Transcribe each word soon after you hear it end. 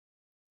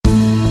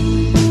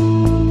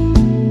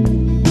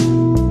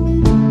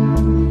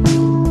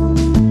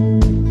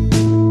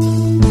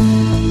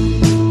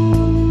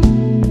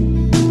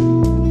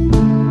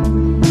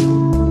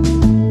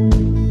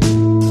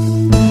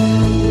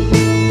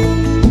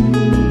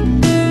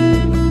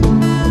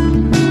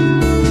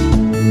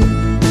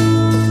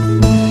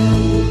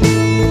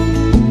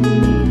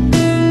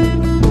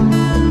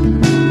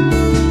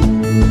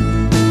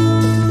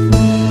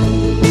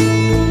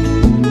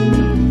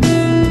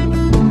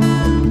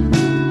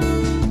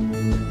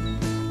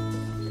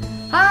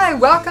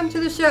welcome to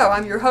the show.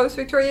 I'm your host,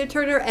 Victoria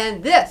Turner,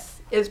 and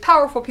this is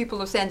Powerful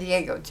People of San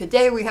Diego.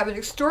 Today we have an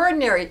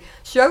extraordinary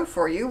show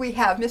for you. We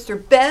have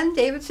Mr. Ben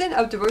Davidson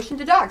of Devotion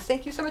to Dogs.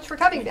 Thank you so much for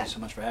coming, Ben. Thank you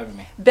so much for having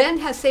me. Ben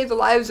has saved the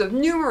lives of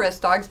numerous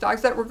dogs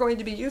that were going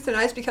to be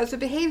euthanized because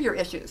of behavior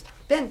issues.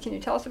 Ben, can you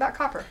tell us about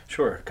Copper?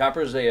 Sure.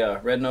 Copper's a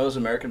red-nosed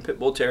American Pit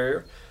Bull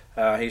Terrier.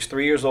 He's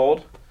 3 years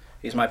old.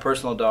 He's my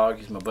personal dog.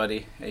 He's my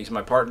buddy. He's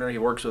my partner. He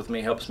works with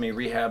me, helps me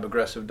rehab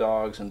aggressive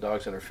dogs and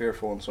dogs that are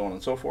fearful and so on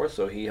and so forth.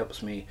 So he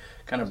helps me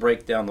kind of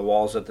break down the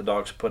walls that the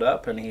dogs put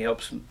up, and he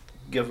helps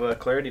give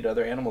clarity to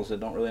other animals that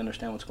don't really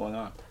understand what's going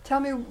on.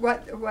 Tell me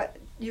what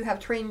you have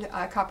trained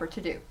Copper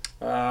to do.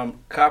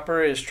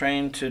 Copper is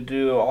trained to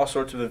do all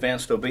sorts of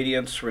advanced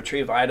obedience,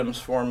 retrieve items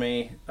for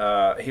me.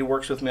 He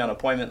works with me on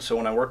appointments, so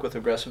when I work with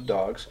aggressive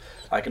dogs,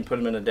 I can put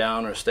him in a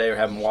down or stay or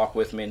have him walk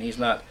with me, and he's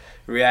not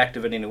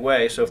reactive in any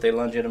way. So if they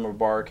lunge at him or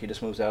bark, he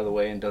just moves out of the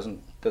way and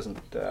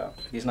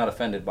he's not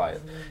offended by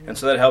it. And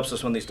so that helps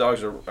us when these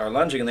dogs are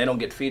lunging and they don't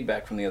get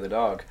feedback from the other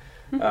dog.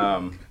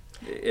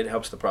 It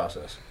helps the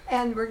process.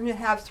 And we're going to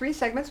have 3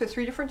 segments with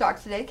 3 different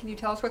dogs today. Can you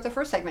tell us what the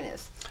first segment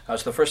is? So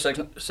the first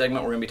segment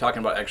we're going to be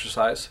talking about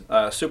exercise.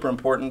 Super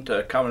important,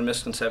 common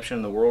misconception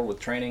in the world with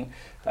training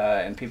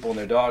and people and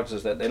their dogs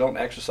is that they don't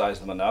exercise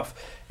them enough,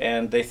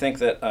 and they think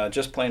that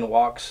just plain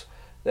walks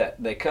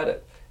that they cut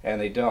it. And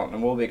they don't,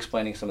 and we'll be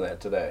explaining some of that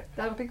today.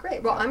 That'll be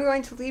great. Well, I'm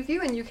going to leave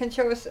you, and you can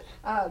show us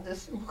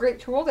this great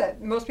tool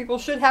that most people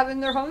should have in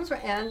their homes,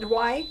 and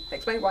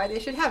explain why they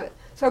should have it.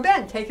 So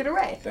Ben, take it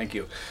away. Thank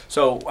you.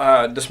 So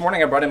this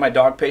morning I brought in my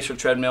dog pacer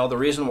treadmill. The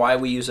reason why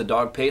we use a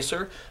dog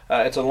pacer,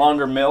 it's a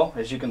longer mill,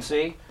 as you can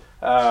see.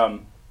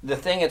 The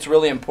thing that's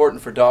really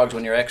important for dogs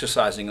when you're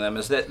exercising them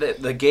is that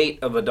the gait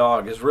of a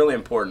dog is really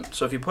important.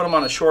 So if you put them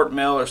on a short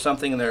mill or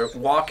something and they're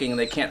walking and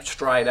they can't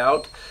stride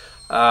out,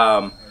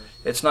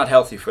 it's not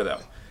healthy for them.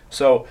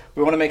 So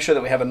we want to make sure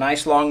that we have a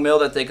nice long mill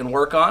that they can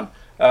work on.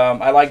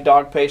 I like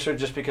dog pacer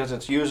just because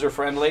it's user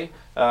friendly.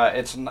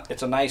 It's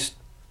a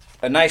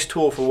nice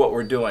tool for what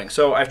we're doing.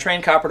 So I've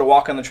trained Copper to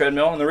walk on the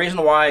treadmill, and the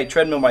reason why I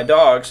treadmill my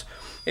dogs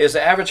is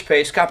the average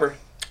pace. Copper,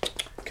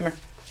 come here.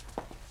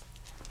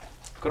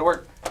 Go to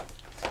work.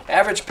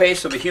 Average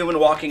pace of a human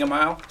walking a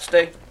mile,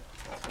 stay,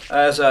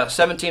 is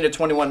 17 to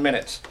 21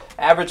 minutes.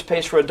 Average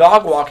pace for a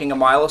dog walking a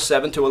mile is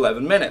 7 to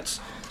 11 minutes.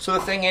 So the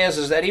thing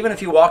is that even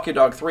if you walk your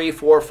dog 3,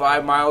 4,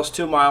 5 miles,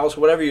 2 miles,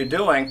 whatever you're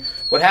doing,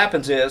 what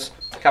happens is,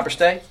 Copper,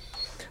 stay,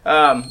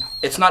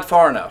 it's not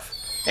far enough.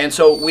 And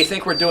so we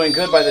think we're doing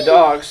good by the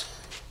dogs,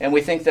 and we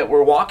think that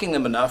we're walking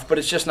them enough, but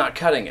it's just not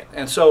cutting it.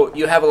 And so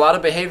you have a lot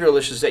of behavioral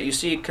issues that you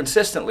see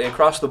consistently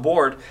across the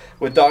board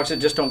with dogs that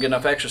just don't get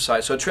enough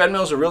exercise. So a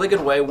treadmill is a really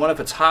good way. One, if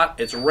it's hot,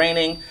 it's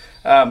raining,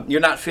 you're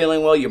not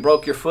feeling well, you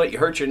broke your foot, you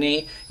hurt your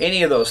knee,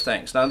 any of those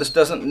things. Now this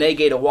doesn't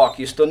negate a walk.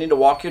 You still need to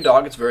walk your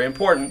dog. It's very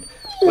important.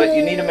 But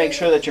you need to make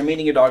sure that you're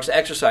meeting your dog's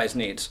exercise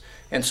needs.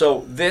 And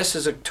so this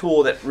is a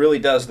tool that really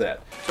does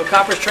that. So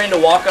Copper's trained to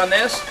walk on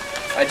this.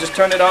 I just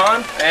turn it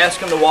on. I ask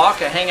him to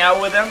walk. I hang out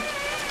with him.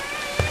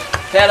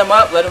 Pat him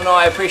up. Let him know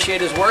I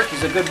appreciate his work.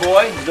 He's a good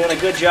boy. He's doing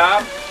a good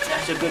job.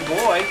 That's a good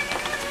boy.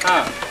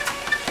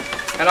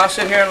 And I'll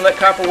sit here and let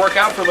Copper work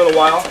out for a little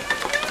while.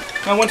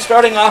 Now when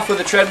starting off with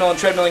a treadmill and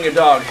treadmilling your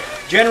dog,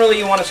 generally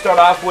you want to start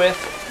off with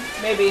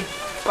maybe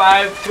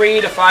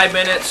 3 to 5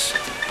 minutes.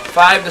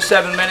 5 to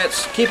 7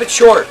 minutes. Keep it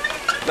short.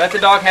 Let the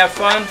dog have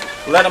fun.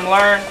 Let them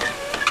learn.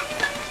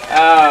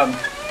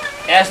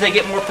 As they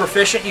get more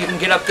proficient, you can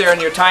get up there in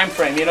your time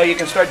frame. You know, you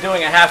can start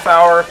doing a half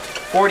hour,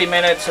 40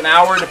 minutes, an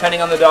hour,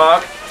 depending on the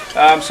dog.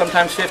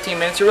 Sometimes 15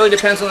 minutes. It really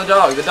depends on the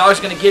dog. The dog's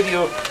going to give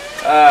you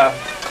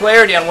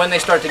clarity on when they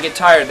start to get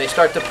tired. They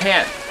start to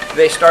pant.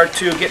 They start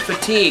to get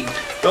fatigued.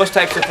 Those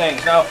types of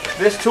things. Now,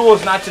 this tool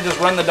is not to just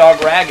run the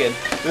dog ragged.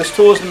 This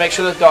tool is to make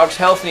sure that the dog's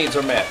health needs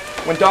are met.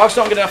 When dogs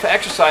don't get enough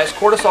exercise,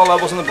 cortisol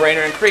levels in the brain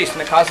are increased,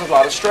 and it causes a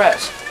lot of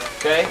stress.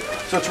 Okay?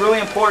 So it's really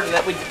important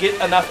that we get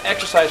enough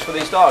exercise for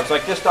these dogs.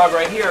 Like this dog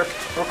right here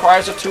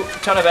requires a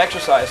ton of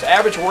exercise. The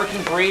average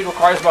working breed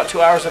requires about 2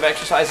 hours of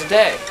exercise a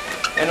day.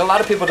 And a lot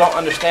of people don't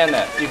understand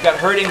that. You've got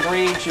herding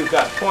breeds, you've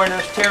got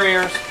pointers,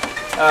 terriers,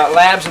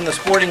 labs in the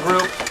sporting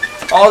group,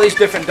 all these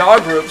different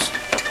dog groups.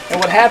 And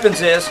what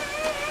happens is,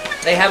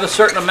 they have a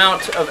certain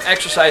amount of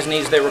exercise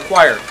needs they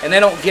require, and they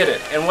don't get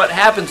it. And what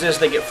happens is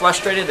they get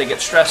frustrated, they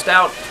get stressed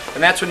out,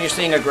 and that's when you're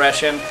seeing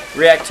aggression,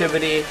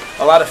 reactivity,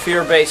 a lot of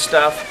fear-based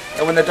stuff.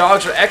 And when the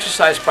dogs are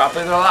exercised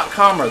properly, they're a lot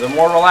calmer, they're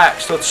more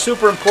relaxed. So it's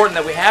super important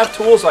that we have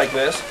tools like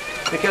this,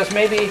 because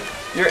maybe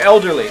you're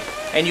elderly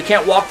and you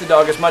can't walk the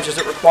dog as much as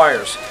it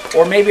requires.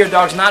 Or maybe your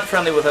dog's not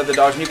friendly with other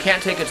dogs and you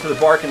can't take it to the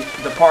park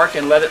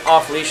and let it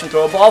off leash and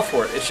throw a ball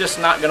for it. It's just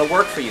not going to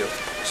work for you.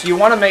 So you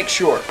want to make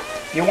sure.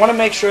 You want to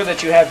make sure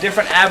that you have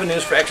different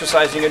avenues for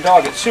exercising your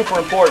dog. It's super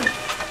important.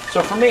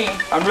 So for me,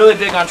 I'm really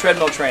big on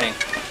treadmill training.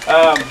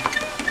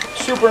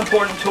 Super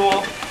important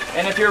tool.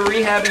 And if you're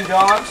rehabbing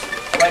dogs,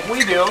 like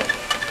we do,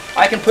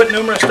 I can put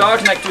numerous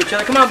dogs next to each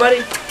other. Come on,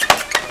 buddy.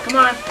 Come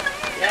on.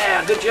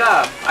 Yeah, good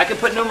job. I can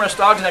put numerous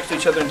dogs next to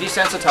each other and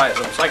desensitize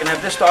them. So I can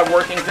have this dog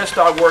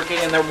working,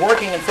 and they're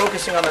working and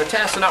focusing on their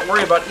tasks and not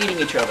worry about eating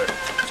each other.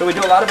 So we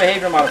do a lot of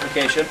behavior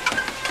modification.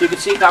 So you can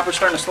see Copper's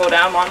starting to slow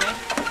down on me.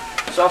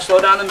 So I'll slow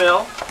down the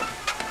mill.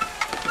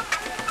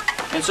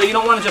 And so you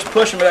don't want to just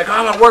push him and be like, oh,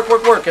 I'm going to work,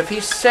 work, work. If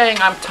he's saying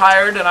I'm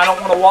tired and I don't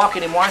want to walk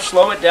anymore, I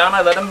slow it down.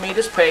 I let him meet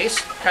his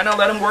pace. Kind of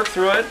let him work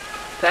through it.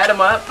 Pat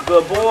him up.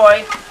 Good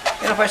boy.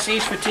 And if I see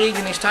he's fatigued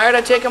and he's tired,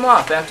 I take him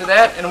off after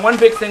that. And one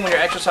big thing when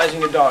you're exercising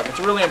your dog, it's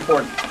really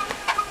important.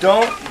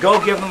 Don't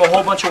go give them a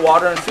whole bunch of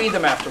water and feed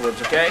them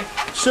afterwards, okay?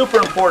 Super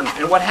important.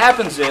 And what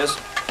happens is,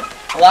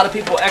 a lot of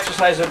people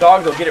exercise their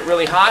dog, they'll get it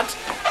really hot,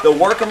 they'll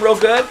work them real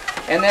good,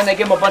 and then they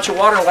give them a bunch of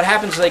water, and what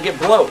happens is they get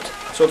bloat.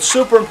 So it's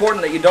super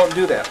important that you don't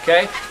do that,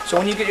 okay? So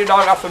when you get your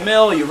dog off a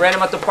mill, you ran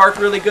him at the park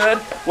really good,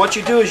 what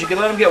you do is you can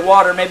let him get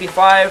water, maybe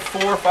 4,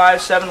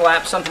 5, 7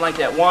 laps, something like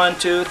that. 1,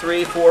 2,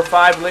 3, 4,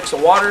 5 licks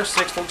of water,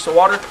 6 licks of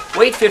water.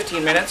 Wait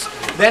 15 minutes,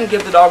 then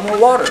give the dog more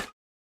water.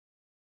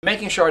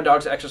 Making sure our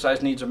dog's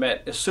exercise needs are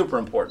met is super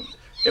important.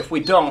 If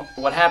we don't,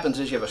 what happens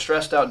is you have a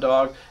stressed out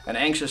dog, an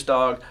anxious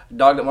dog, a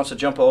dog that wants to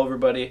jump all over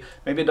everybody,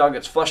 maybe a dog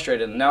that's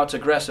frustrated and now it's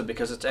aggressive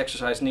because its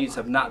exercise needs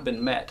have not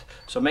been met.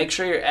 So make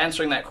sure you're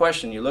answering that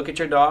question. You look at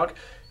your dog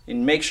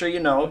and make sure you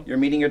know you're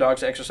meeting your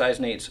dog's exercise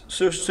needs.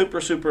 Super,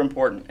 super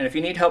important. And if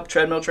you need help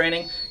treadmill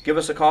training, give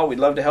us a call. We'd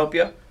love to help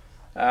you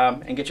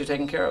and get you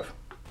taken care of.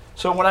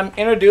 So when I'm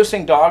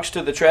introducing dogs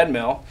to the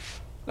treadmill,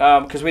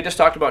 because we just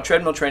talked about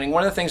treadmill training,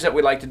 one of the things that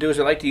we like to do is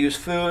we like to use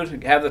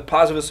food, have the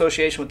positive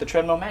association with the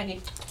treadmill. Maggie,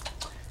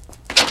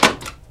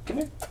 come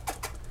here.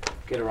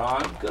 Get her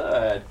on.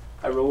 Good.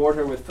 I reward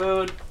her with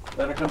food.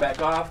 Let her come back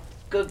off.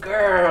 Good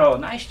girl.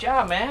 Nice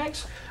job,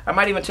 Max. I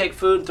might even take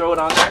food and throw it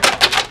on there.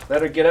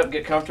 Let her get up,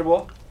 get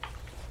comfortable.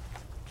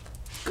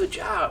 Good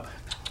job.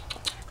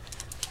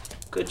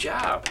 Good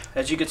job.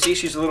 As you can see,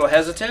 she's a little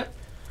hesitant.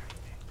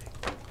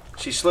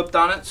 She slipped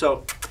on it,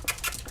 so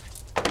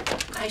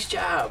nice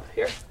job.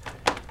 Here.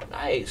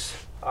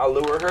 Nice. I'll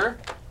lure her.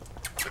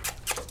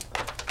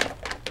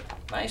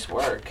 Nice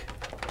work.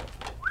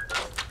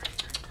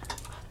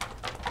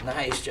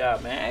 Nice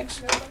job,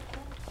 Max.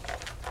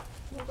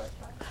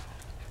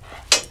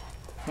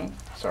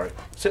 Sorry.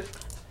 Sit.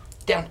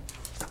 Down.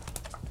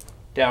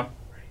 Down.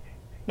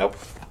 Nope.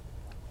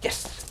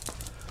 Yes.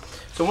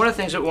 So one of the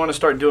things that we want to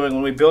start doing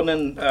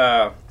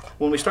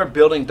when we start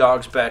building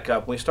dogs back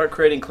up, when we start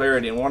creating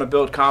clarity and want to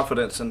build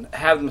confidence and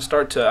have them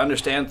start to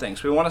understand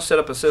things, we want to set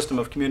up a system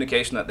of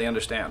communication that they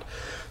understand.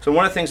 So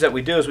one of the things that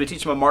we do is we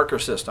teach them a marker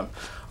system.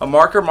 A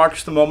marker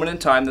marks the moment in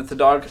time that the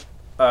dog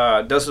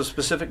does a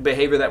specific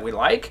behavior that we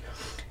like,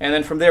 and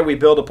then from there we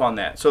build upon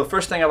that. So the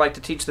first thing I like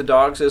to teach the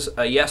dogs is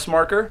a yes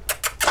marker.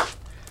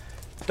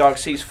 Dog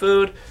sees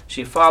food,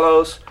 she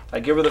follows,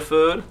 I give her the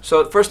food.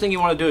 So the first thing you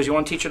want to do is you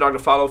want to teach your dog to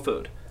follow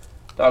food.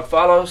 Dog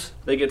follows,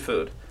 they get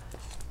food.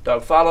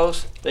 Dog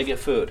follows, they get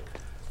food.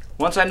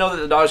 Once I know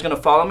that the dog's going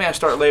to follow me, I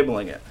start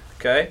labeling it,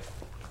 okay?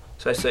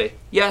 So I say,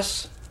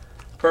 yes,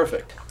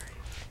 perfect.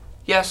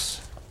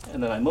 Yes,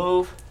 and then I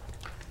move.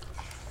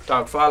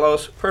 Dog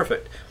follows,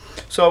 perfect.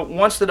 So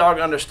once the dog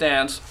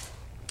understands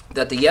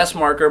that the yes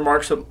marker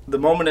marks the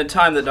moment in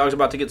time that the dog's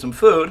about to get some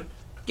food,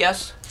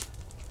 yes,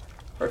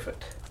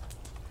 perfect.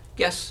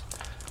 Yes,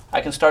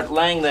 I can start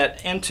laying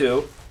that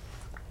into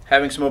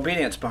having some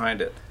obedience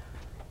behind it.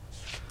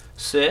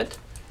 Sit.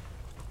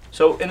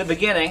 So in the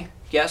beginning,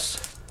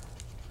 yes,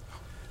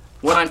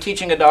 when I'm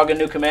teaching a dog a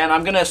new command,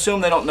 I'm going to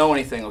assume they don't know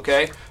anything,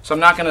 okay? So I'm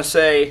not going to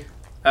say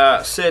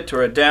sit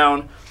or a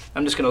down.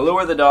 I'm just going to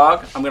lure the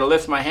dog. I'm going to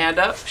lift my hand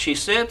up. She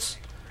sits.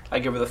 I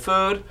give her the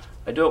food.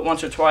 I do it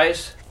once or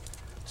twice.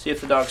 See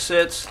if the dog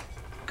sits.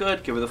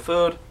 Good. Give her the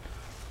food.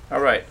 All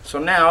right. So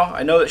now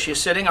I know that she's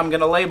sitting. I'm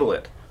going to label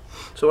it.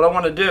 So what I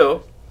want to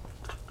do,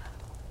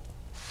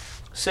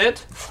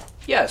 sit,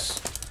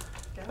 yes.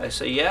 I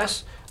say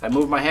yes. I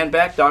move my hand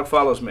back, dog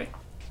follows me.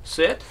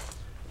 Sit,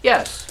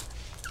 yes,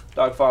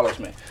 dog follows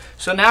me.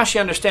 So now she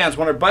understands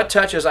when her butt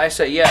touches, I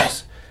say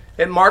yes.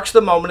 It marks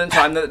the moment in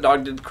time that the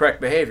dog did the correct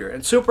behavior.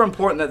 It's super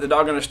important that the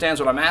dog understands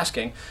what I'm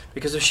asking,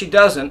 because if she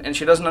doesn't, and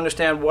she doesn't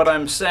understand what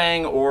I'm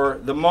saying or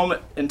the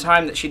moment in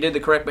time that she did the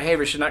correct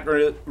behavior, she's not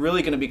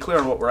really going to be clear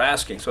on what we're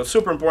asking. So it's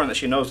super important that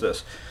she knows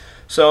this.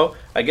 So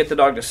I get the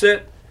dog to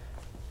sit,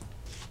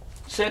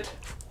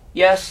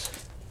 yes,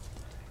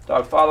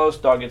 dog follows,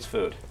 dog gets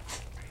food.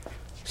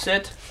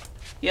 Sit,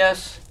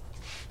 yes,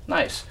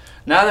 nice.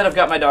 Now that I've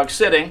got my dog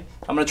sitting,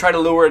 I'm going to try to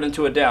lure it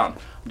into a down.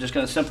 I'm just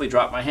going to simply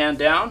drop my hand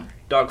down,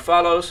 dog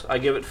follows, I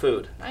give it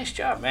food. Nice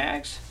job,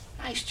 Max.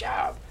 Nice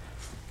job.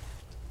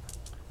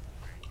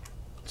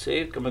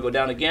 See, I'm going to go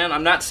down again.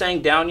 I'm not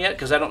saying down yet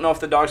because I don't know if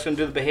the dog's going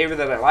to do the behavior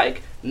that I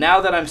like.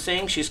 Now that I'm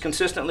seeing she's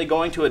consistently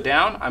going to a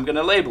down, I'm going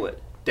to label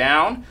it.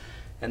 Down,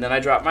 and then I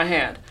drop my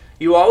hand.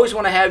 You always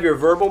want to have your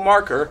verbal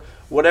marker,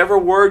 whatever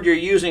word you're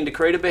using to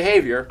create a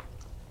behavior,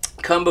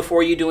 come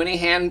before you do any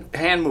hand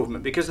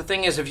movement. Because the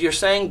thing is, if you're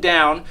saying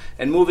down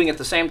and moving at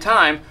the same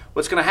time,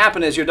 what's going to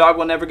happen is your dog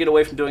will never get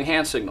away from doing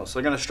hand signals.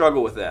 They're going to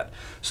struggle with that.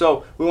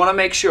 So we want to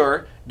make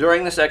sure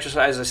during this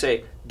exercise I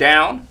say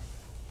down,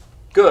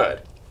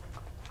 Good.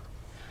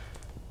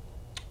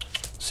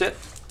 Sit.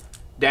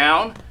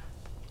 Down.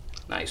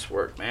 Nice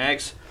work,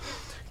 Mags.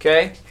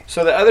 Okay,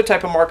 so the other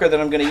type of marker that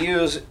I'm going to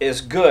use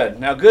is good.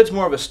 Now, good's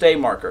more of a stay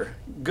marker.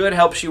 Good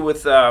helps you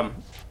with,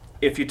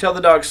 if you tell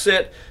the dog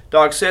sit,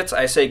 dog sits,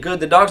 I say good.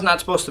 The dog's not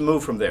supposed to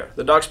move from there.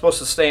 The dog's supposed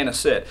to stay in a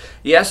sit.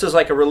 Yes is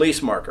like a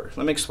release marker.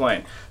 Let me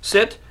explain.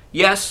 Sit,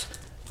 yes.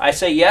 I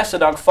say yes, the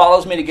dog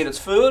follows me to get its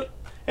food.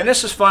 And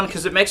this is fun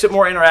because it makes it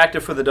more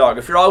interactive for the dog.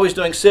 If you're always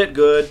doing sit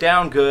good,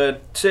 down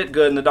good, sit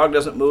good, and the dog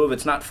doesn't move,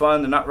 it's not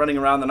fun, they're not running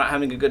around, they're not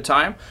having a good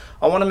time.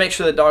 I want to make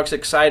sure the dog's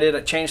excited.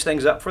 I change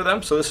things up for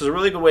them. So this is a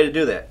really good way to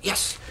do that.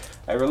 Yes.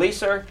 I release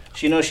her.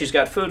 She knows she's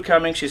got food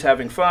coming. She's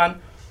having fun.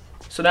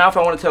 So now if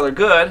I want to tell her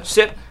good,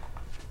 sit,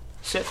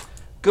 sit,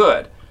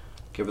 good.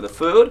 Give her the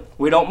food.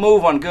 We don't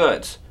move on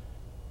goods.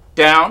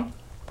 Down,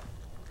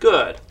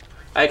 good.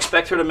 I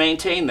expect her to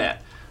maintain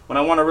that. When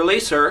I want to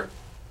release her,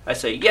 I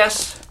say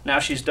yes. Now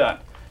she's done.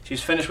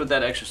 She's finished with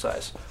that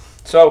exercise.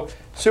 So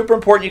super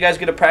important you guys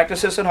get to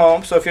practice this at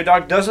home. So if your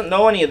dog doesn't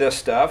know any of this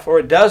stuff, or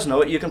it does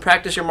know it, you can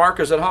practice your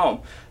markers at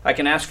home. I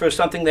can ask for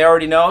something they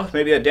already know,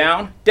 maybe a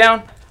down,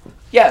 down,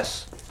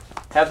 yes.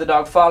 Have the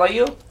dog follow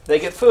you, they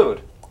get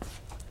food.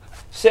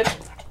 Sit.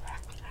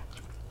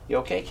 You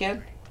okay,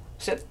 kid?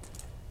 Sit.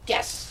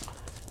 Yes.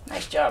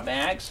 Nice job,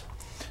 Mags.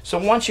 So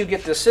once you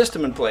get this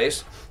system in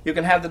place, you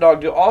can have the dog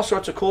do all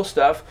sorts of cool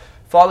stuff,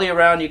 follow you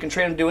around, you can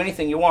train him to do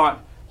anything you want.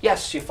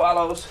 Yes, she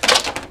follows.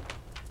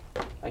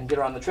 I can get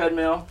her on the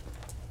treadmill.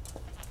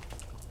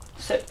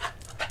 Sit.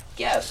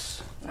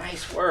 Yes.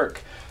 Nice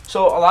work.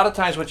 So a lot of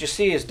times what you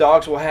see is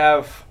dogs will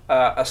have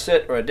a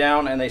sit or a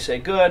down and they say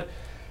good.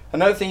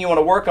 Another thing you want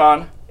to work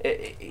on,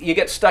 you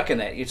get stuck in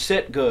it. You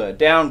sit good,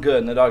 down good,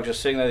 and the dog's just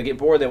sitting there. They get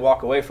bored, they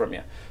walk away from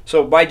you.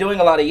 So by doing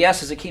a lot of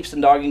yeses, it keeps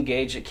the dog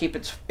engaged. It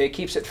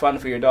keeps it fun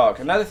for your dog.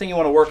 Another thing you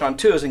want to work on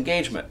too is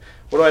engagement.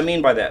 What do I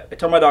mean by that? I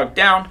tell my dog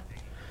down,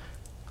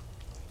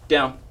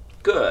 down,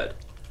 good.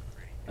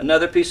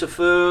 Another piece of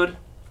food,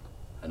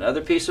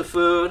 another piece of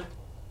food,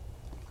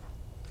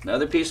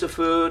 another piece of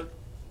food,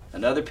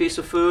 another piece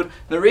of food. And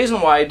the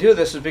reason why I do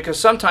this is because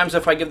sometimes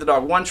if I give the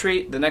dog one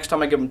treat, the next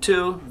time I give him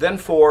 2, then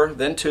 4,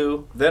 then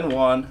 2, then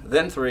 1,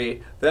 then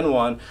 3, then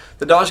 1,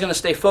 the dog's going to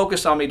stay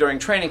focused on me during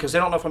training because they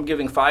don't know if I'm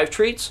giving 5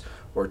 treats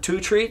or 2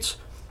 treats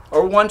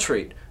or 1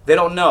 treat. They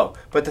don't know.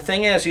 But the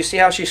thing is, you see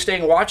how she's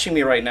staying watching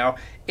me right now.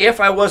 If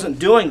I wasn't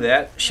doing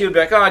that, she would be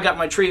like, oh, I got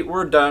my treat,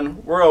 we're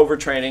done, we're over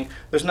training,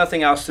 there's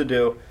nothing else to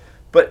do.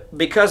 But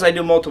because I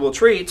do multiple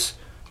treats,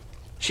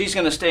 she's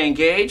going to stay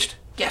engaged.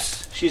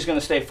 Yes, she's going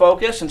to stay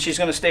focused, and she's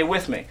going to stay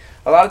with me.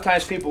 A lot of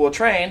times people will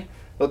train,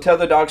 they'll tell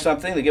the dog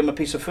something, they give them a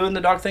piece of food, and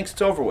the dog thinks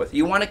it's over with.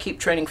 You want to keep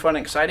training fun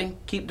and exciting,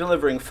 keep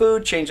delivering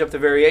food, change up the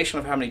variation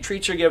of how many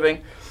treats you're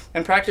giving,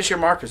 and practice your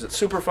markers. It's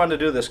super fun to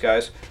do this,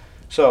 guys.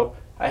 So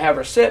I have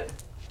her sit.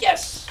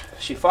 Yes,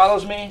 she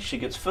follows me, she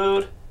gets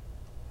food.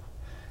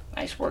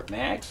 Nice work,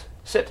 Mags.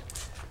 Sit.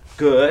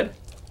 Good.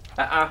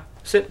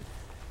 Sit.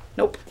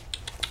 Nope.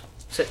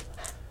 Sit.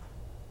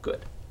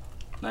 Good.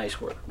 Nice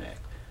work, Mag.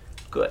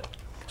 Good.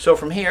 So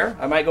from here,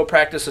 I might go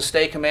practice a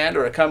stay command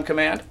or a come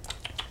command.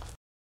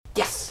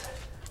 Yes.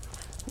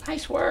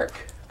 Nice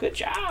work. Good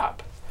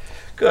job.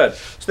 Good.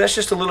 So that's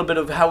just a little bit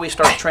of how we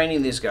start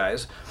training these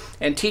guys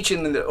and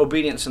teaching them the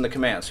obedience and the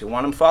commands. You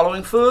want them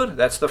following food?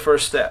 That's the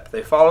first step.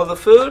 They follow the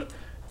food.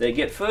 They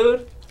get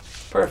food.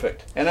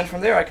 Perfect. And then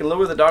from there, I can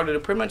lure the dog to do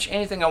pretty much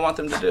anything I want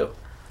them to do.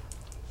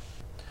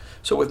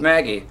 So with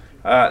Maggie,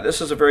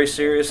 this is a very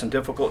serious and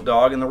difficult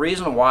dog, and the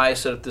reason why I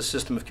set up this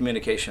system of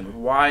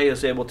communication, why I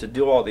was able to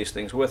do all these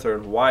things with her,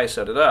 and why I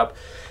set it up,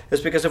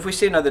 is because if we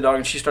see another dog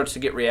and she starts to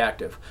get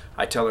reactive,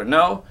 I tell her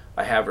no,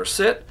 I have her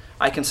sit,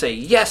 I can say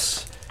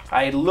yes,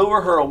 I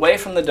lure her away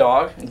from the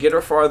dog and get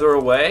her farther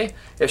away.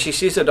 If she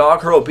sees a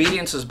dog, her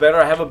obedience is better.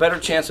 I have a better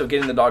chance of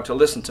getting the dog to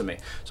listen to me.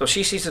 So if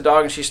she sees a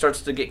dog and she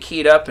starts to get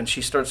keyed up and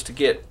she starts to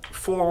get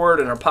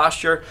forward in her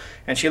posture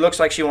and she looks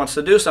like she wants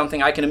to do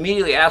something, I can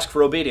immediately ask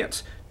for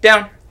obedience.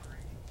 Down.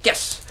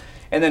 Yes.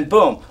 And then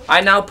boom, I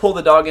now pull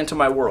the dog into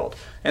my world.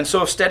 And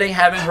so instead of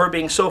having her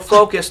being so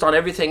focused on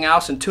everything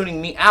else and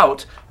tuning me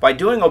out, by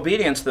doing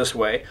obedience this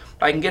way,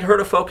 I can get her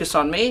to focus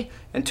on me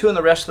and tune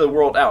the rest of the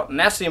world out. And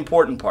that's the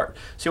important part.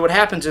 See, what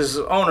happens is,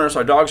 as owners,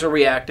 our dogs are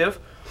reactive,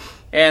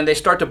 and they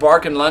start to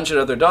bark and lunge at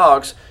other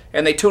dogs,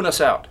 and they tune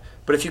us out.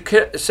 But if you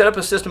set up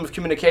a system of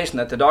communication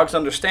that the dogs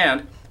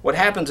understand, what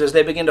happens is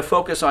they begin to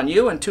focus on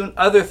you and tune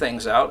other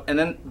things out, and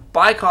then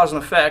by cause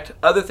and effect,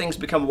 other things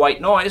become white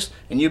noise,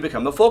 and you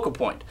become the focal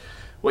point.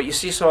 What you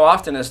see so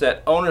often is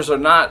that owners are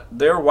not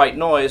their white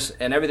noise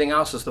and everything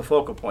else is the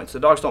focal points. The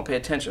dogs don't pay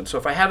attention. So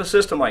if I have a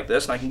system like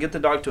this and I can get the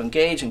dog to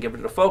engage and give her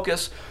to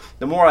focus,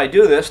 the more I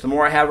do this, the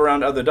more I have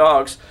around other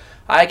dogs,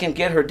 I can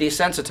get her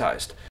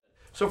desensitized.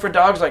 So for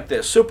dogs like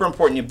this, super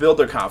important you build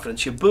their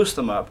confidence, you boost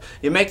them up,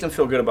 you make them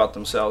feel good about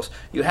themselves,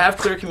 you have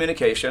clear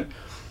communication,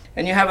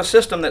 and you have a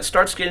system that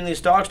starts getting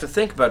these dogs to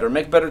think better,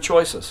 make better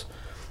choices.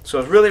 So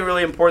it's really,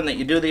 really important that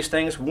you do these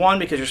things. 1,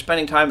 because you're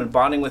spending time and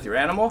bonding with your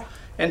animal,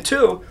 and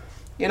 2,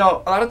 you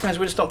know, a lot of times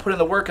we just don't put in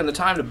the work and the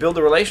time to build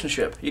a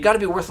relationship. You got to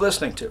be worth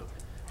listening to.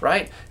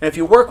 right? And if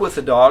you work with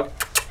the dog,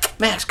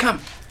 Max,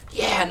 come.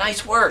 Yeah,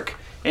 nice work.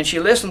 And she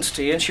listens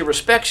to you and she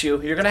respects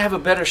you, you're going to have a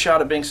better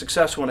shot at being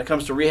successful when it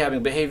comes to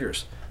rehabbing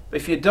behaviors. But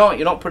if you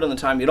don't put in the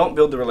time, you don't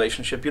build the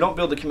relationship, you don't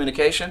build the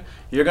communication,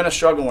 you're going to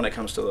struggle when it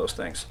comes to those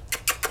things.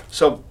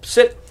 So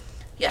sit.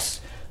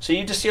 Yes. So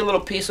you just see a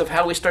little piece of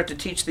how we start to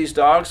teach these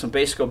dogs some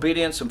basic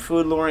obedience, some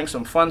food luring,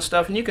 some fun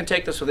stuff, and you can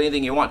take this with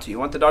anything you want to. You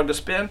want the dog to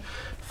spin?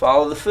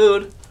 Follow the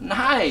food.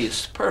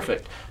 Nice.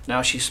 Perfect.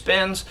 Now she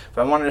spins. If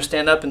I want her to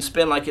stand up and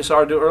spin like you saw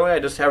her do earlier, I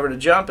just have her to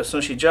jump. As soon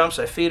as she jumps,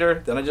 I feed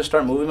her. Then I just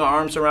start moving my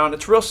arms around.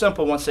 It's real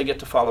simple once they get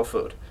to follow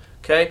food.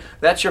 Okay?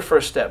 That's your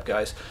first step,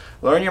 guys.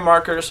 Learn your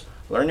markers,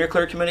 learn your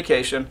clear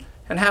communication,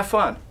 and have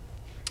fun.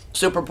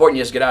 Super important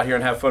you just get out here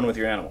and have fun with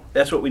your animal.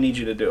 That's what we need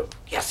you to do.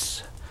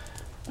 Yes.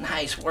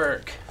 Nice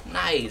work.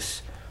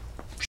 Nice.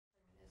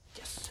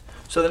 Yes.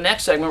 So the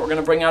next segment, we're going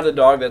to bring out a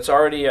dog that's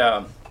already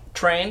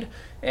trained,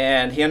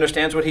 and he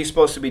understands what he's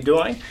supposed to be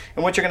doing.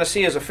 And what you're going to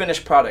see is a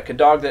finished product, a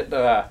dog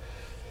that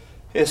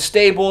is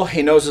stable,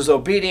 he knows his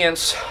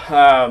obedience.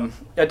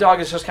 A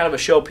dog is just kind of a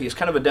showpiece,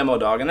 kind of a demo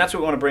dog. And that's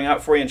what we want to bring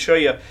out for you and show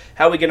you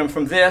how we get him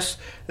from this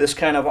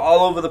kind of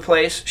all over the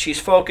place, she's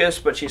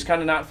focused, but she's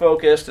kind of not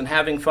focused and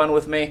having fun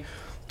with me,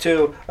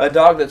 to a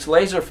dog that's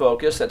laser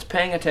focused, that's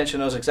paying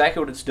attention, knows exactly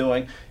what it's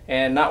doing,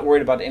 and not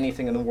worried about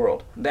anything in the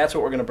world. That's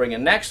what we're going to bring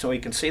in next, and we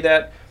can see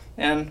that,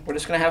 and we're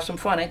just going to have some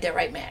fun. Ain't that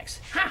right, Max?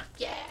 Ha!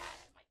 Yeah!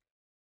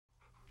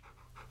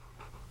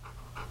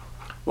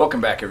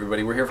 Welcome back,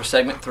 everybody. We're here for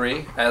segment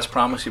 3. As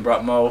promised, we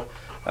brought Mo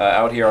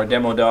out here, our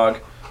demo dog.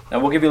 Now,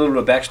 we'll give you a little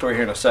bit of backstory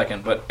here in a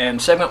second, but in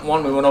segment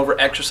 1, we went over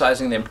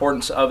exercising, the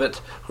importance of it.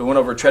 We went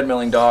over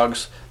treadmilling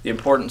dogs, the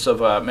importance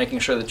of making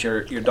sure that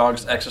your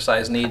dog's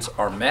exercise needs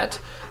are met.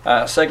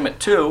 Segment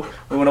 2,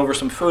 we went over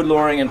some food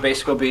luring and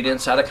basic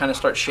obedience, how to kind of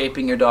start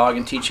shaping your dog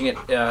and teaching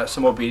it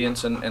some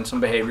obedience and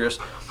some behaviors.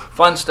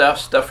 Fun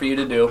stuff for you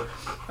to do.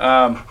 So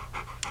I'm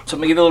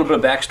going to give you a little bit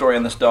of backstory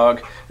on this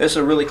dog. This is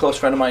a really close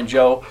friend of mine,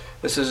 Joe.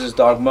 This is his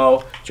dog,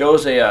 Mo.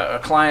 Joe's a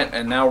client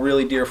and now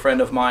really dear friend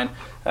of mine.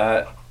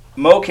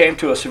 Mo came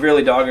to us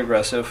severely dog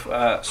aggressive,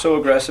 so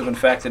aggressive in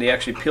fact that he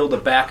actually peeled the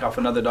back off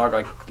another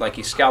dog like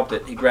he scalped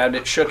it. He grabbed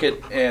it, shook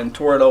it, and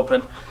tore it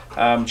open.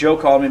 Joe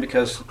called me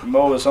because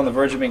Mo was on the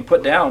verge of being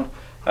put down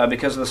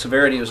because of the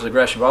severity of his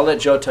aggression. But I'll let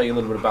Joe tell you a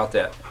little bit about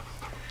that.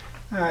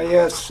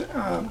 Yes,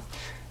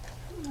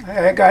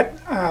 I got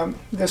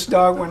this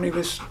dog when he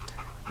was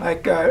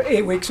like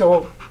 8 weeks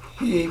old.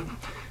 We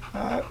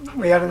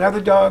had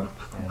another dog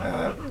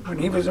when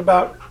he was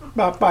about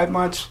 5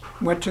 months.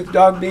 Went to the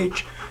dog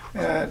beach.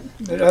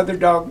 The other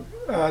dog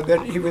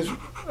that he was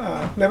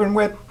living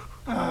with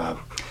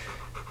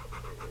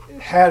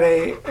had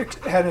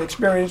an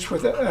experience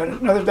with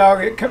another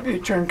dog.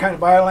 It turned kind of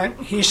violent.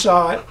 He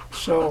saw it,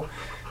 so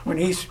when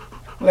he's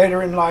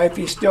later in life,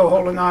 he's still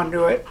holding on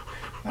to it.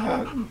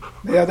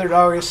 The other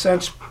dog has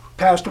since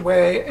passed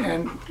away,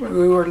 and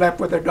we were left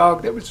with a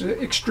dog that was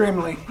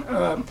extremely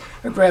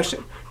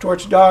aggressive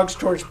towards dogs,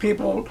 towards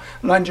people,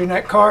 lunging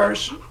at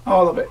cars,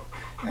 all of it.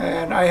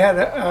 And I had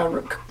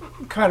a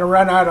kind of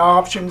run out of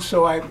options,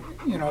 so I,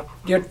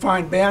 did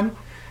find Ben,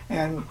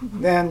 and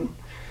then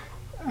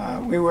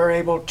we were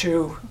able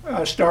to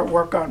start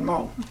work on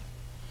Mo.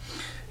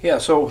 Yeah,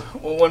 so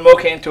when Mo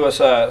came to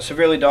us,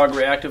 severely dog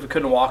reactive, we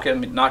couldn't walk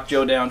him, knocked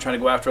Joe down, trying to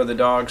go after other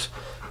dogs.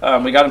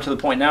 We got him to the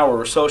point now where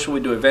we're social, we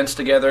do events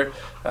together.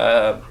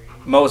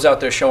 Mo's out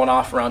there showing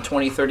off around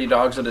 20, 30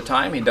 dogs at a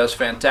time. He does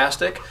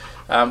fantastic.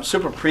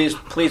 Super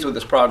pleased with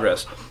his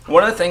progress.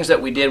 One of the things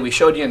that we did, we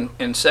showed you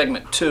in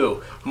segment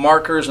 2,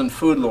 markers and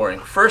food luring.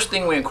 First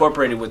thing we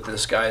incorporated with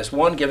this guy is,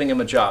 1, giving him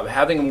a job,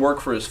 having him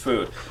work for his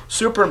food.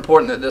 Super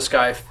important that this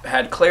guy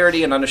had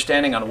clarity and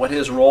understanding on what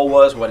his role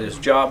was, what his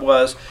job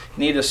was.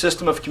 He needed a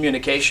system of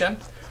communication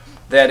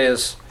that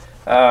is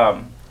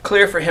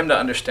clear for him to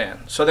understand.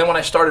 So then when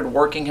I started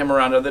working him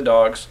around other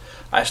dogs,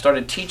 I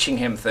started teaching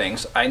him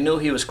things. I knew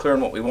he was clear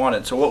on what we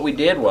wanted. So what we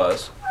did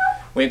was,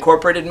 we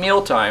incorporated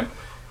mealtime.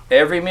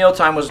 Every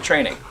mealtime was a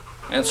training.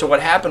 And so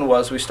what happened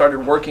was we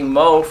started working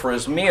Mo for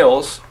his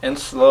meals and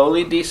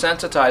slowly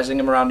desensitizing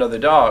him around other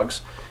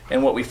dogs.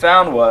 And what we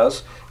found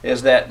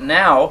is that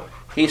now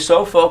he's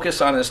so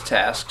focused on his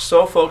task,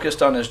 so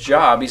focused on his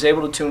job, he's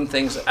able to tune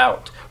things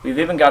out. We've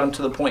even got him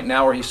to the point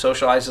now where he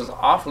socializes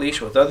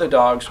off-leash with other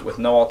dogs with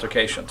no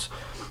altercations.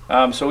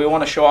 So we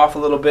want to show off a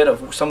little bit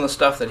of some of the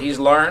stuff that he's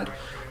learned.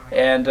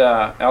 And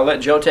I'll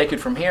let Joe take it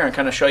from here and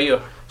kind of show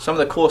you some of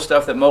the cool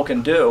stuff that Mo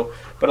can do.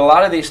 But a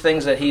lot of these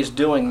things that he's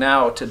doing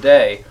now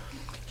today,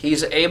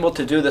 he's able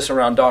to do this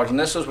around dogs. And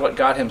this is what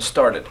got him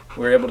started.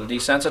 We were able to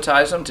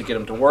desensitize him, to get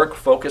him to work,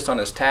 focused on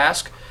his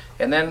task.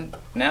 And then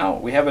now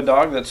we have a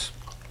dog that's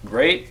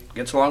great,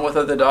 gets along with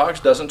other dogs,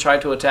 doesn't try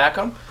to attack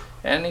them,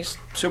 and he's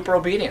super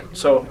obedient.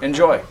 So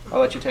enjoy. I'll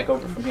let you take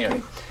over from here.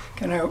 Okay.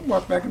 Can I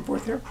walk back and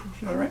forth here?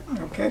 Is that all right?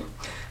 Okay.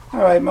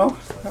 All right, Mo.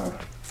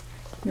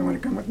 You want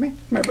to come with me?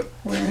 Remember,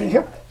 we're in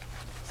here.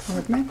 Come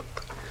with me.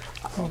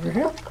 Over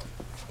here.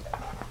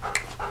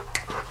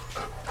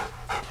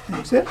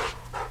 And sit.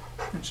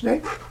 And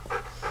stay.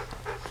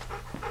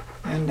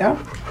 And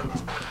down.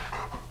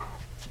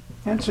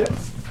 and sit.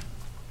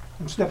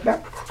 And step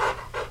back,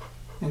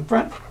 in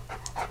front,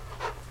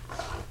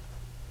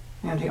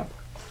 and heel.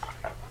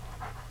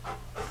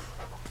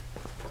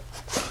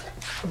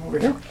 Come over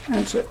here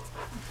and sit.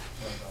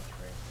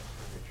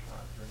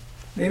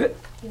 Leave it.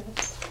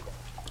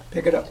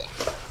 Pick it up.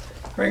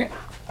 Bring it.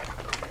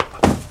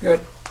 Good.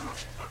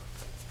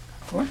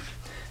 One.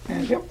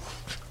 And heel.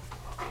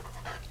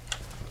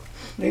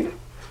 Leave it.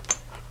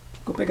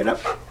 Go pick it up.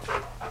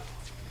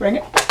 Bring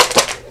it.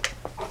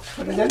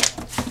 Put it in.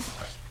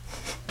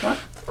 One.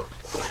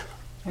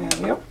 And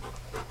heel.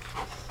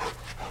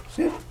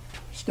 Sit.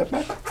 Step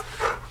back.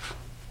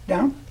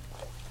 Down.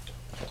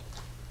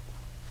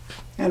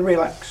 And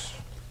relax.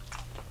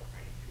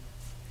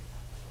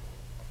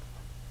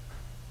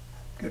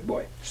 Good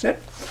boy. Sit.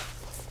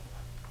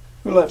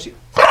 Who loves you?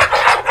 All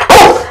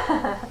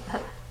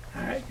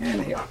right,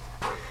 and heel.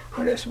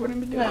 What else? What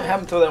am I doing? Yeah,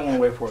 have him throw that one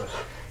away for us.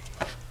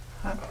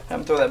 Huh? Have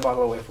him throw that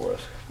bottle away for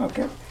us.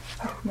 Okay.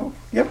 No.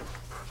 Yep.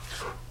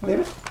 Leave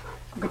it.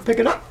 You can pick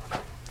it up.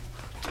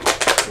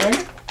 Bring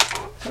it.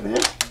 Put it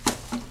in.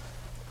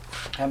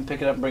 Have him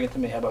pick it up and bring it to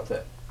me. How about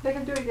that? Make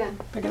him do it again.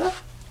 Pick it up.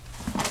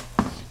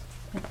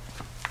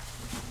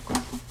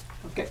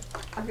 Okay.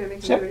 I'm going to make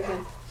him Sit. do it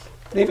again.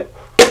 Leave it.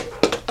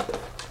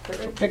 Get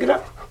ready. Pick it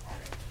up.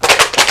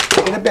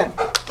 Pick it up, Ben.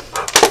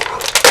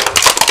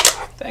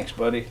 Thanks,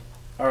 buddy.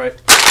 All right.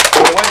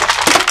 Go away.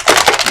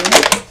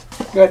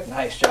 Good.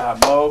 Nice job,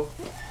 Mo.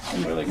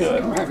 Really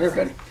good. Come here,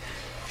 buddy.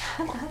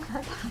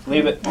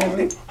 Leave it. And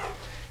leave.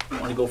 You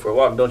want to go for a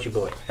walk, don't you,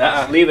 boy?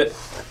 Leave it.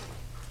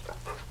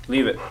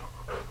 Leave it.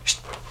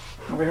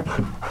 Over here.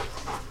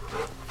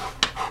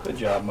 Good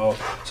job, Mo.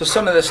 So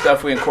some of this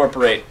stuff we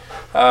incorporate.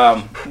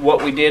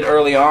 What we did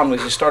early on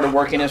was he started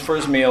working for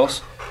his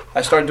meals.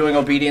 I started doing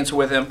obedience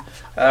with him.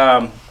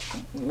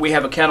 We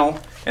have a kennel,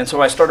 and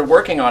so I started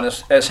working on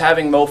as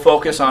having Mo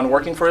focus on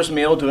working for his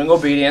meal, doing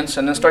obedience,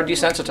 and then start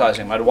desensitizing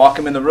him. I'd walk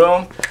him in the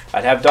room.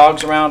 I'd have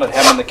dogs around. I'd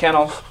have him in the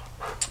kennel.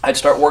 I'd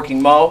start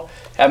working Mo,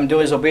 have him do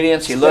his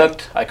obedience. He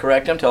looked. I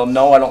correct him, tell him,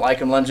 no, I don't like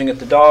him lunging at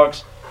the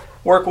dogs.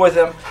 Work with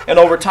him. And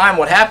over time,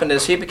 what happened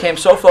is he became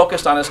so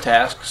focused on his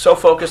task, so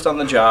focused on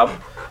the job,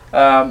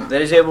 that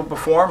he's able to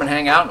perform and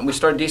hang out. And we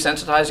started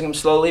desensitizing him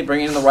slowly,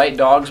 bringing in the right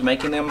dogs,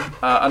 making them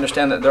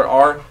understand that there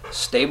are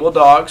stable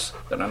dogs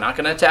that are not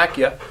going to attack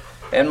you.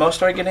 And Mo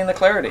started getting the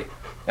clarity.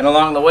 And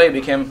along the way,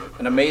 became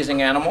an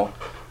amazing animal.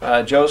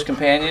 Joe's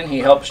companion. He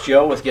helps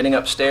Joe with getting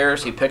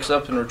upstairs. He picks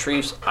up and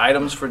retrieves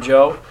items for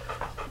Joe.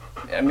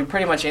 I mean,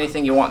 pretty much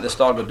anything you want, this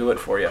dog will do it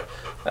for you.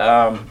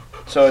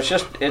 So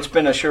it's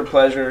been a sure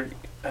pleasure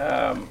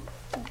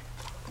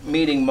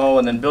meeting Mo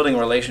and then building a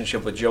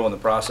relationship with Joe in the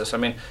process. I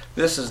mean,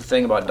 this is the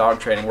thing about dog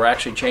training. We're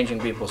actually changing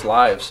people's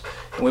lives.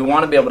 And we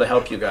want to be able to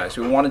help you guys.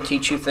 We want to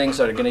teach you things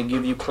that are going to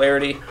give you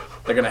clarity.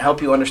 They're going to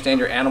help you understand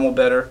your animal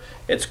better.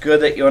 It's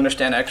good that you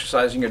understand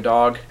exercising your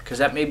dog, because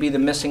that may be the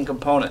missing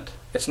component.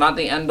 It's not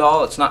the end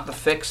all, it's not the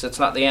fix, it's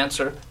not the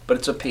answer, but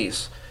it's a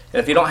piece. And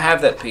if you don't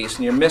have that piece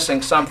and you're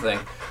missing something,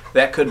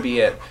 that could be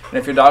it. And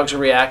if your dogs are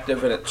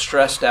reactive and it's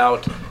stressed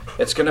out,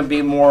 it's going to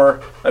be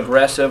more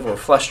aggressive or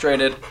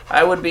frustrated.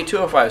 I would be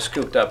too if I was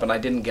cooped up and I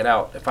didn't get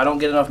out. If I don't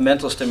get enough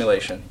mental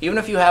stimulation. Even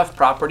if you have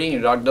property and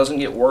your dog doesn't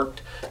get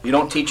worked, you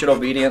don't teach it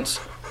obedience,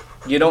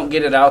 you don't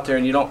get it out there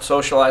and you don't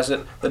socialize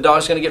it, the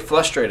dog's going to get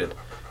frustrated.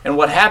 And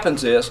what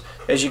happens is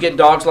you get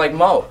dogs like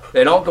Mo.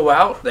 They don't go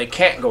out, they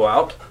can't go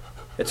out.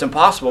 It's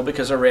impossible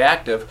because they're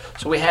reactive.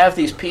 So we have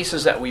these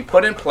pieces that we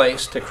put in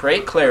place to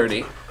create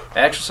clarity,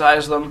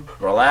 exercise them,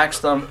 relax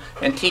them,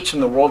 and teach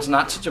them the world's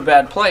not such a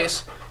bad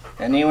place.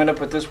 And you end up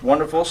with this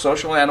wonderful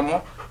social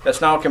animal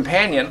that's now a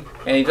companion,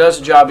 and he does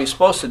the job he's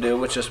supposed to do,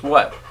 which is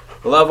what?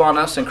 Love on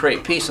us and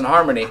create peace and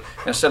harmony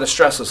instead of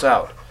stress us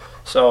out.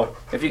 So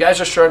if you guys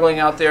are struggling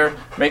out there,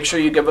 make sure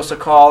you give us a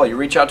call or you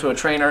reach out to a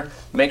trainer.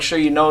 Make sure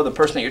you know the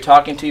person that you're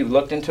talking to, you've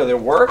looked into their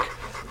work,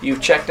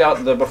 you've checked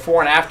out the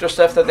before and after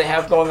stuff that they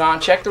have going on.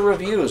 Check the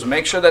reviews.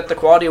 Make sure that the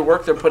quality of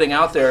work they're putting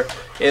out there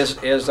is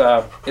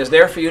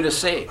there for you to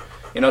see.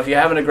 You know, if you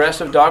have an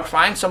aggressive dog,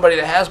 find somebody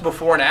that has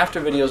before and after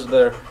videos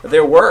of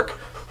their work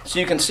so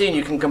you can see and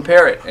you can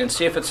compare it and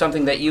see if it's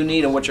something that you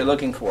need and what you're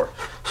looking for.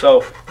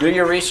 So do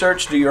your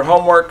research, do your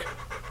homework.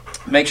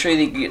 Make sure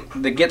you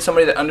get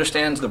somebody that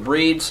understands the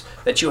breeds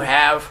that you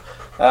have.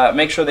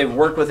 Make sure they've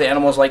worked with the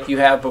animals like you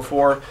have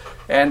before.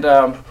 And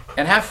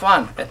have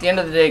fun. At the end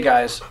of the day,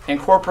 guys,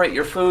 incorporate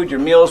your food, your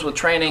meals with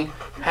training.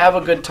 Have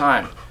a good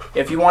time.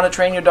 If you want to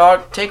train your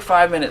dog, take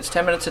 5 minutes,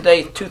 10 minutes a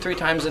day, 2-3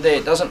 times a day.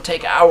 It doesn't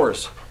take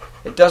hours.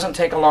 It doesn't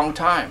take a long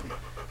time.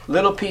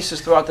 Little pieces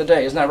throughout the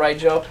day. Isn't that right,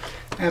 Joe?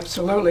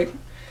 Absolutely.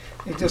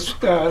 You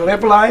just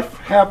live life,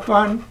 have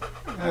fun,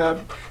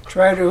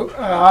 try to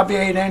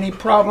obviate any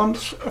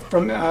problems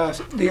from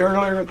the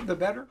earlier the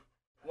better.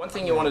 One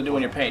thing you want to do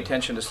when you're paying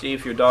attention to see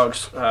if your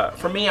dog's,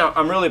 for me,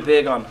 I'm really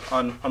big on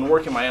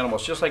working my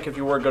animals. Just like if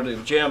you were to go to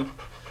the gym,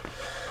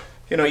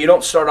 you know, you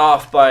don't start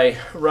off by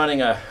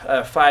running a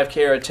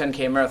 5K or a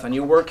 10K marathon.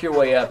 You work your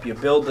way up. You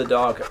build the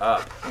dog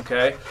up,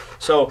 okay?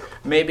 So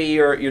maybe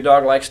your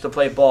dog likes to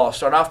play ball.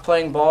 Start off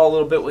playing ball a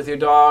little bit with your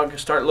dog.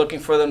 Start looking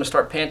for them to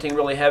start panting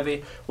really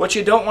heavy. What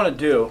you don't want to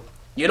do,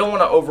 you don't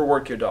want to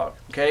overwork your dog,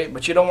 okay?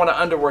 But you don't want to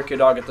underwork your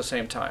dog at the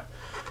same time.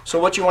 So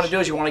what you want to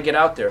do is you want to get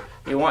out there.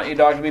 You want your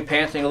dog to be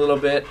panting a little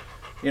bit,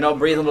 you know,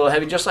 breathing a little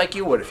heavy, just like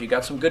you would if you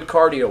got some good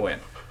cardio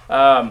in.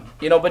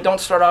 You know, but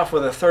don't start off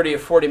with a 30 or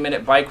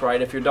 40-minute bike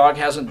ride if your dog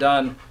hasn't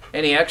done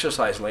any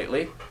exercise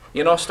lately.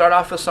 You know, start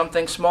off with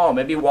something small.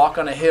 Maybe walk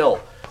on a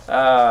hill.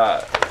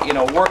 You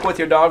know, work with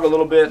your dog a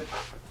little bit.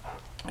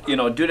 You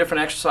know, do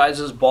different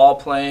exercises, ball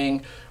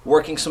playing,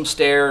 working some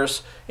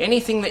stairs,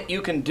 anything that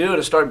you can do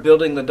to start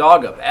building the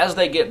dog up. As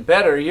they get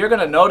better, you're going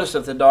to notice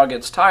if the dog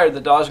gets tired,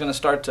 the dog's going to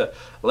start to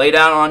lay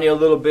down on you a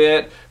little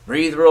bit,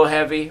 breathe real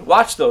heavy.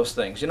 Watch those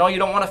things. You know, you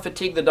don't want to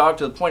fatigue the dog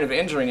to the point of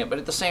injuring it, but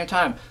at the same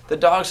time, the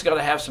dog's got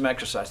to have some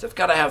exercise. They've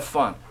got to have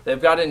fun.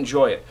 They've got to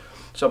enjoy it.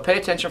 So pay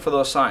attention for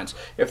those signs.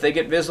 If they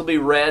get visibly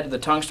red, the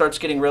tongue starts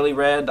getting really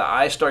red, the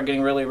eyes start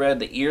getting really red,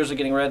 the ears are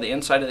getting red, the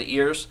inside of the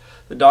ears,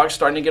 the dog's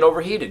starting to get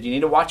overheated. You need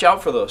to watch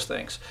out for those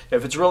things.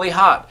 If it's really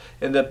hot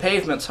and the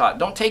pavement's hot,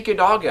 don't take your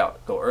dog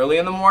out. Go early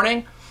in the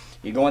morning,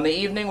 you go in the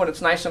evening when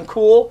it's nice and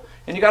cool.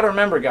 And you got to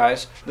remember,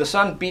 guys, the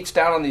sun beats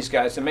down on these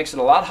guys. It makes it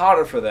a lot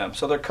hotter for them.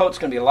 So their coat's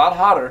going to be a lot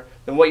hotter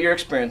than what you're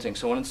experiencing.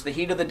 So when it's the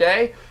heat of the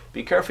day,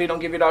 be careful you don't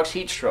give your dogs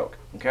heat stroke,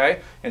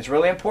 okay? And it's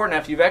really important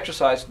after you've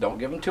exercised, don't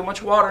give them too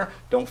much water.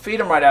 Don't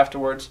feed them right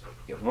afterwards.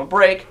 Give them a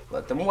break.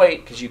 Let them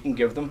wait because you can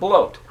give them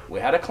bloat.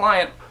 We had a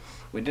client.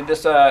 We did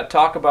this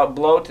talk about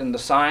bloat and the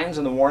signs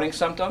and the warning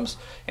symptoms,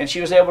 and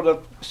she was able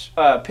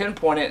to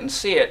pinpoint it and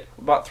see it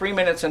about 3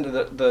 minutes into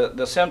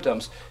the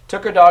symptoms.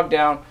 Took her dog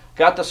down,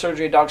 got the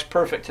surgery. Dog's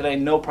perfect today,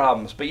 no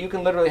problems. But you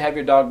can literally have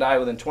your dog die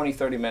within 20,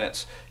 30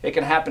 minutes. It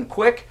can happen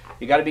quick.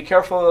 You got to be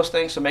careful of those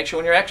things, so make sure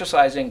when you're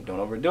exercising, don't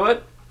overdo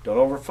it, don't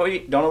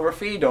overfeed, don't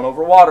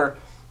overwater.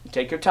 You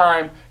take your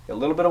time, get a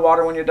little bit of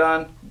water when you're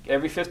done.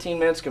 Every 15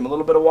 minutes, give them a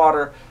little bit of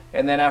water,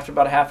 and then after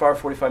about a half hour,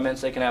 45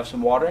 minutes, they can have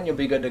some water, and you'll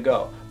be good to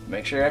go.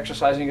 Make sure you're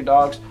exercising your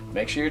dogs.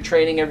 Make sure you're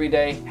training every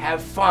day.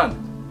 Have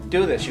fun.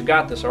 Do this. You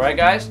got this. All right,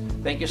 guys?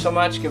 Thank you so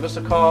much. Give us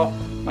a call.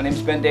 My name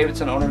is Ben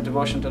Davidson, owner of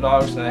Devotion to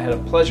Dogs, and I had a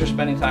pleasure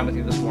spending time with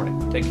you this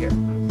morning. Take care.